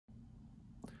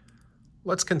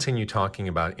Let's continue talking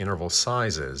about interval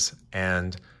sizes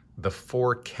and the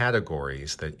four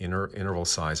categories that interval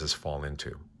sizes fall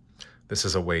into. This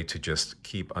is a way to just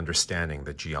keep understanding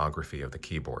the geography of the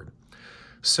keyboard.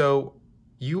 So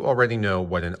you already know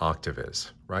what an octave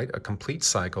is, right? A complete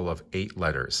cycle of 8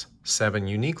 letters, 7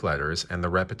 unique letters, and the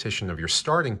repetition of your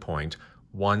starting point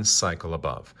one cycle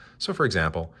above. So for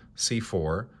example,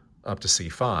 C4 up to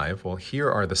C5, well,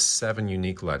 here are the 7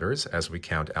 unique letters as we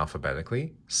count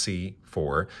alphabetically,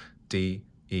 C4, D,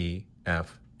 E,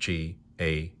 F, G,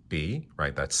 A, B,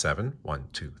 right? That's 7, 1,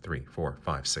 2, 3, 4,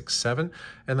 5, 6, 7,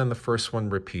 and then the first one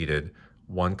repeated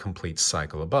one complete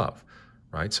cycle above,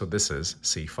 right? So this is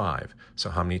C5. So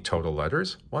how many total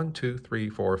letters? 1, 2, 3,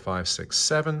 4, 5, 6,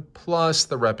 7, plus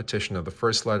the repetition of the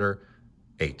first letter,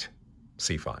 8.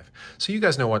 C5. So you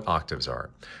guys know what octaves are.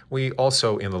 We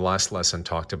also, in the last lesson,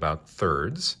 talked about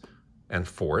thirds and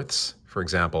fourths. For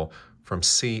example, from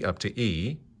C up to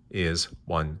E is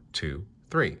 1, 2,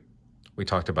 3. We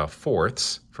talked about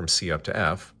fourths from C up to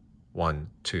F, 1,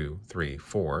 2, 3,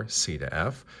 4, C to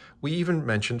F. We even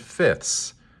mentioned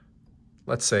fifths,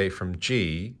 let's say from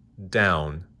G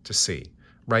down to C,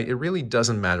 right? It really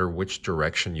doesn't matter which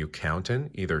direction you count in,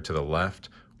 either to the left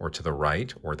or to the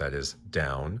right, or that is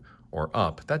down or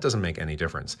up. That doesn't make any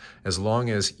difference. As long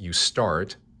as you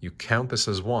start, you count this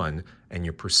as 1, and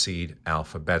you proceed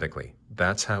alphabetically.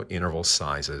 That's how interval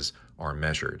sizes are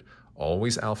measured.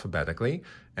 Always alphabetically,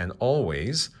 and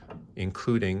always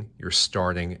including your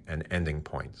starting and ending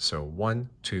point. So 1,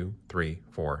 2, 3,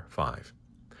 4, 5.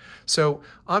 So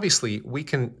obviously we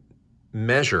can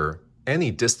measure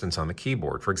any distance on the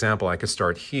keyboard. For example, I could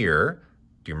start here.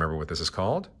 Do you remember what this is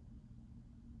called?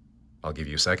 I'll give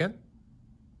you a second.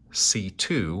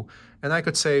 C2, and I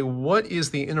could say, what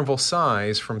is the interval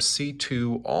size from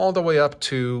C2 all the way up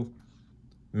to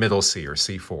middle C or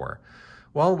C4?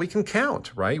 Well, we can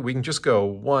count, right? We can just go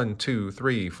 1, 2,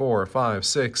 3, 4, 5,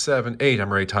 6, 7, 8.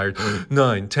 I'm already tired.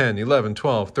 9, 10, 11,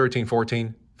 12, 13,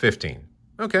 14, 15.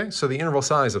 Okay, so the interval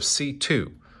size of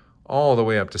C2 all the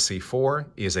way up to C4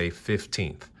 is a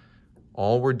 15th.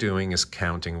 All we're doing is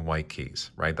counting white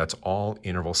keys, right? That's all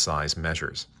interval size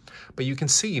measures. But you can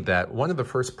see that one of the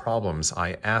first problems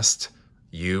I asked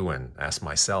you and asked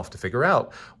myself to figure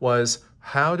out was,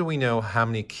 how do we know how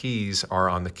many keys are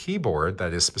on the keyboard,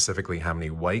 that is specifically how many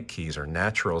white keys or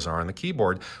naturals are on the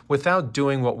keyboard, without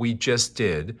doing what we just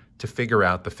did to figure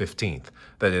out the 15th?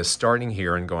 That is starting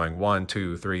here and going 1,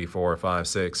 2, 3, 4, 5,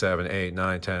 6, 7, 8,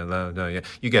 9, 10, 11, no, yeah,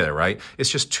 you get it, right? It's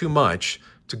just too much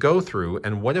to go through,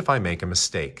 and what if I make a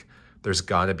mistake? There's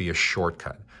got to be a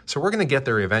shortcut. So we're going to get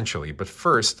there eventually, but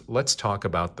first, let's talk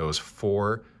about those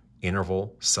 4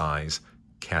 interval size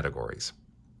categories,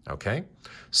 okay?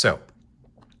 So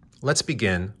let's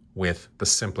begin with the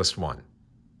simplest one.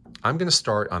 I'm going to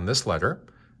start on this letter,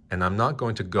 and I'm not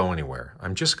going to go anywhere.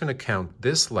 I'm just going to count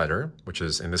this letter, which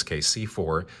is in this case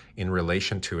C4, in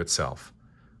relation to itself.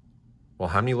 Well,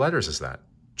 how many letters is that?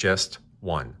 Just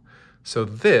 1. So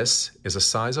this is a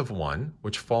size of 1,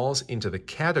 which falls into the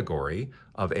category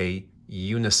of a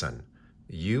unison,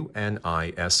 U-N-I-S-O-N,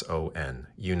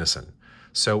 unison.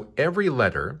 So every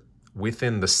letter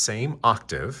within the same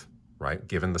octave, right,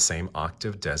 given the same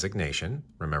octave designation,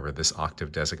 remember this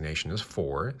octave designation is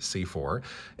 4, C4,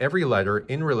 every letter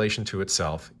in relation to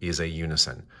itself is a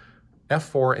unison.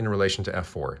 F4 in relation to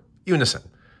F4, unison.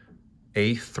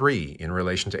 A3 in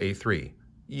relation to A3,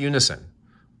 unison.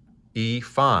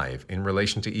 E5 in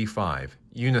relation to E5,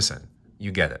 unison.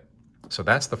 You get it. So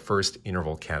that's the first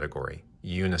interval category,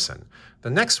 unison. The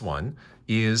next one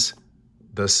is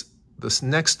this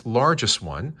next largest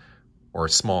one, or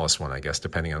smallest one, I guess,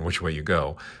 depending on which way you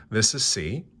go. This is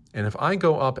C, and if I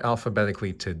go up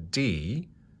alphabetically to D,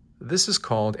 this is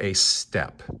called a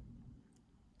step.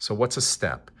 So what's a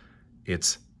step?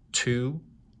 It's 2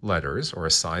 letters, or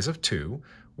a size of 2,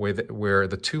 where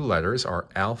the 2 letters are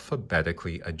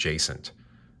alphabetically adjacent,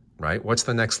 right? What's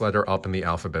the next letter up in the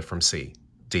alphabet from C?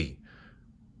 D.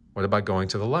 What about going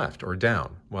to the left or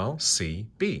down? Well, C,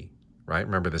 B, right?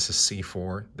 Remember, this is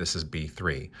C4, this is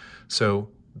B3. So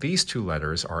these 2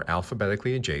 letters are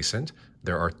alphabetically adjacent.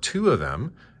 There are 2 of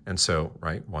them, and so,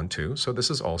 right, 1, 2, so this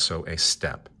is also a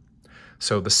step.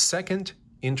 So the second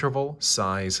interval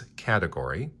size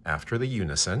category after the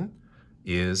unison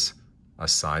is a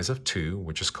size of 2,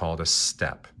 which is called a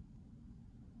step.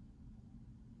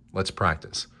 Let's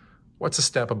practice. What's a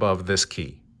step above this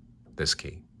key? This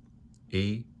key,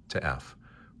 E to F.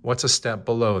 What's a step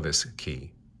below this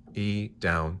key? E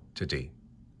down to D.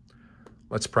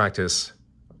 Let's practice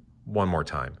one more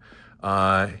time.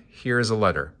 Here's a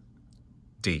letter,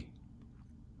 D.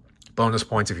 Bonus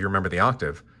points if you remember the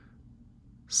octave.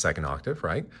 second octave,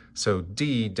 right? So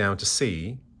D down to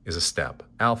C is a step,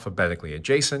 alphabetically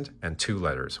adjacent and 2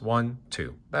 letters, 1,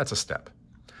 2. That's a step.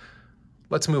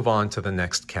 Let's move on to the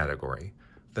next category.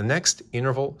 The next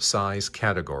interval size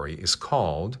category is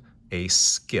called a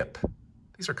skip.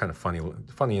 These are kind of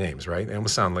funny names, right? They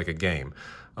almost sound like a game,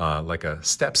 like a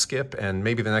step skip, and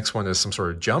maybe the next one is some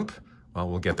sort of jump. Well,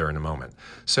 we'll get there in a moment.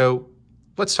 So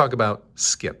let's talk about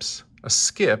skips. A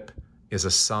skip is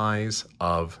a size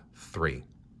of 3.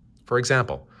 For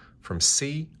example, from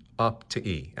C up to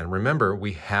E. And remember,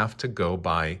 we have to go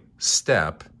by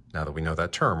step, now that we know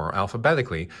that term, or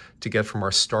alphabetically, to get from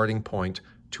our starting point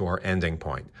to our ending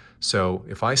point. So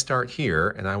if I start here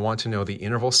and I want to know the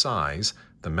interval size,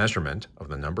 the measurement of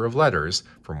the number of letters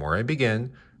from where I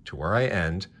begin to where I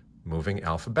end, moving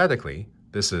alphabetically,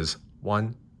 this is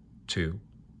 1, 2,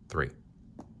 3.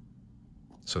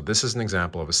 So this is an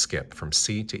example of a skip from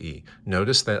C to E.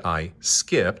 Notice that I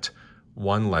skipped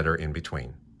one letter in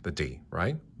between, the D,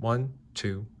 right? 1,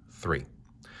 2, 3.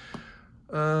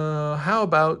 How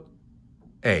about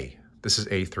A? This is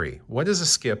A3. What is a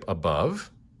skip above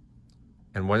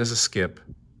and what is a skip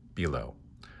below?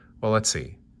 Well, let's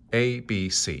see. A, B,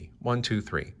 C, 1, 2,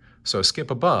 3. So a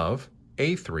skip above,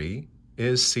 A3,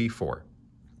 is C4.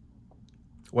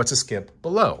 What's a skip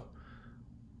below?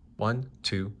 1,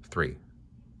 2, 3.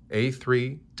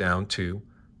 A3 down to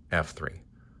F3.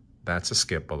 That's a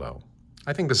skip below.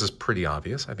 I think this is pretty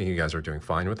obvious. I think you guys are doing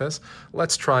fine with this.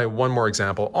 Let's try one more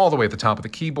example all the way at the top of the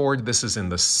keyboard. This is in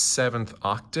the 7th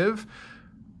octave.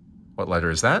 What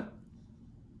letter is that?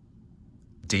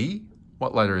 D.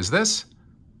 What letter is this?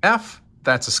 F.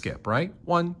 That's a skip, right?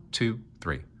 1, 2,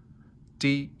 3.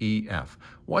 D, E, F.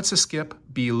 What's a skip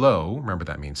below? Remember,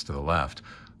 that means to the left.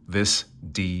 This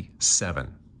D7.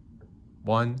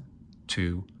 1,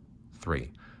 2,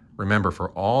 3. Remember,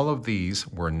 for all of these,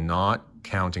 we're not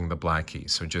counting the black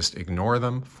keys, so just ignore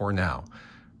them for now.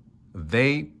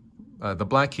 The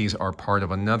black keys are part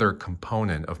of another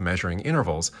component of measuring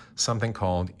intervals, something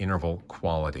called interval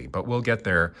quality, but we'll get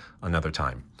there another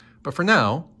time. But for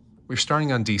now, we're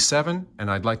starting on D7,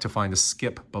 and I'd like to find a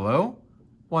skip below.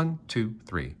 1, 2,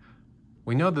 3.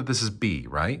 We know that this is B,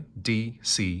 right? D,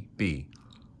 C, B.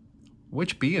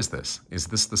 Which B is this? Is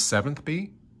this the 7th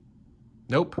B?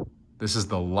 Nope. This is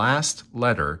the last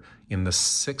letter in the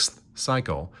 6th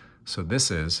cycle, so this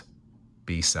is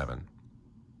B7.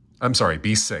 I'm sorry,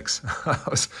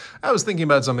 B6. I was thinking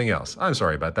about something else. I'm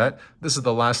sorry about that. This is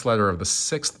the last letter of the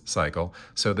 6th cycle,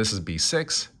 so this is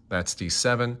B6, that's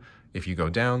D7. If you go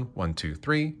down, 1, 2,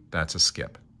 3, that's a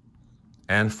skip.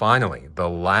 And finally, the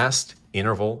last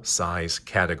interval size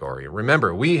category.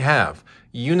 Remember, we have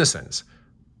unisons,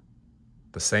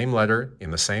 the same letter in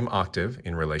the same octave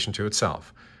in relation to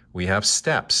itself. We have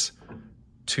steps,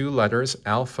 2 letters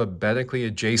alphabetically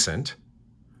adjacent.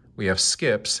 We have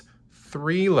skips,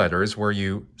 3 letters where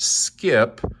you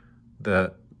skip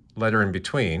the letter in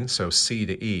between, so C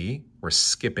to E, we're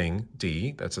skipping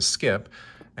D, that's a skip.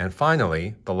 And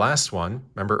finally, the last one,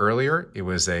 remember earlier, it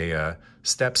was a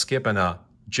step, skip, and a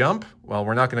jump? Well,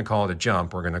 we're not going to call it a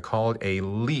jump, we're going to call it a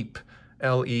leap,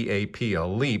 L-E-A-P, a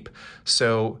leap.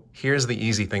 So here's the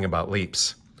easy thing about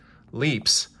leaps.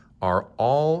 Leaps are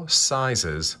all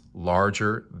sizes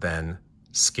larger than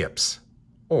skips,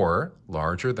 or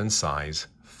larger than size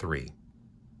 3.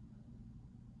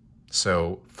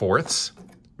 So fourths,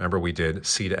 remember we did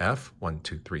C to F, 1,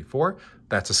 2, 3, 4,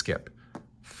 that's a skip.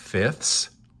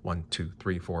 Fifths, 1, 2,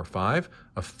 3, 4, 5,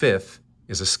 a fifth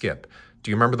is a skip.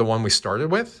 Do you remember the one we started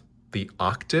with? The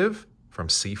octave from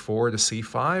C4 to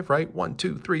C5, right? 1,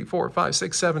 2, 3, 4, 5,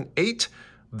 6, 7, 8.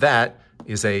 That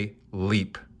is a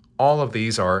leap. All of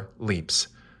these are leaps.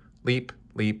 Leap,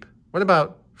 leap. What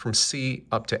about from C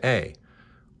up to A?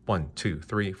 1, 2,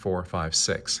 3, 4, 5,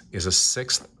 6. Is a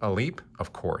sixth a leap?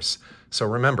 Of course. So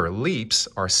remember, leaps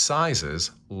are sizes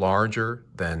larger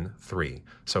than 3.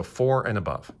 So 4 and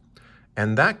above.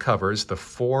 And that covers the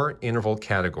 4 interval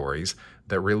categories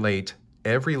that relate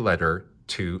every letter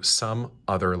to some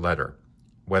other letter,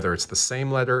 whether it's the same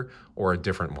letter or a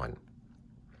different one.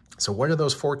 So what are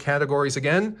those 4 categories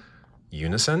again?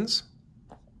 Unisons,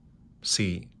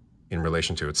 C in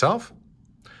relation to itself.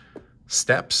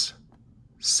 Steps,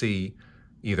 C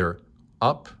either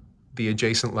up the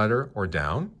adjacent letter or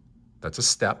down. That's a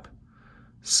step.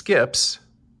 Skips,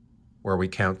 where we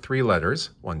count 3 letters,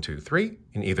 1, 2, 3,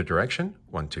 in either direction,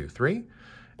 1, 2, 3.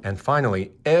 And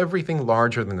finally, everything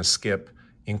larger than a skip,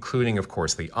 including, of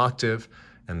course, the octave,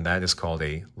 and that is called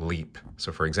a leap.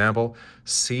 So for example,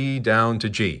 C down to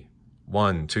G,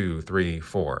 1, 2, 3,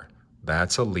 4.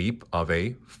 That's a leap of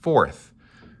a fourth.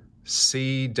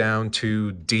 C down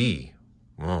to D.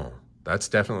 Oh, That's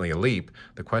definitely a leap.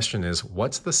 The question is,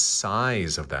 what's the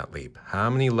size of that leap? How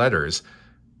many letters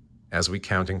as we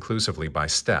count inclusively by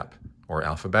step or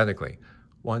alphabetically?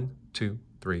 1, 2,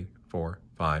 3, 4,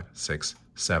 5, 6,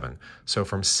 7. So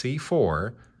from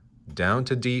C4 down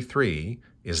to D3,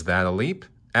 is that a leap?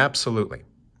 Absolutely.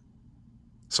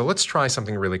 So let's try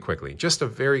something really quickly, just a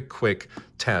very quick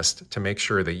test to make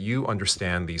sure that you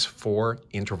understand these 4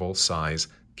 interval size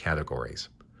categories.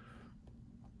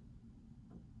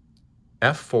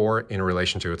 F4 in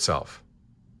relation to itself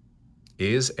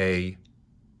is a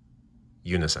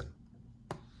unison.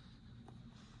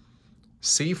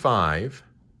 C5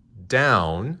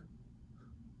 down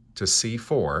to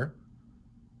C4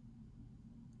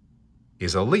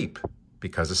 is a leap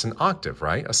because it's an octave,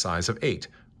 right? A size of 8.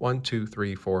 1, 2,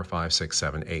 3, 4, 5, 6,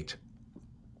 7, 8.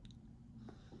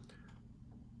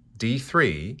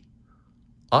 D3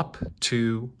 up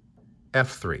to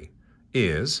F3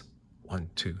 is 1,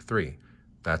 2, 3.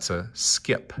 That's a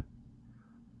skip.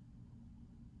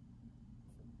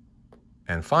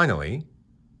 And finally,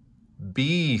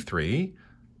 B3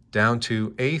 down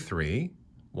to A3,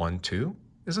 1, 2,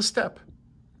 is a step.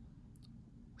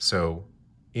 So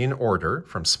in order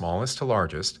from smallest to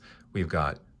largest, we've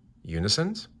got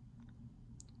unisons,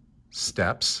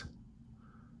 steps,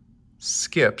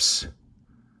 skips,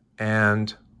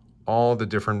 and all the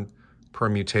different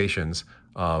permutations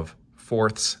of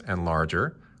fourths and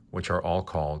larger, which are all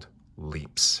called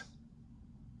leaps.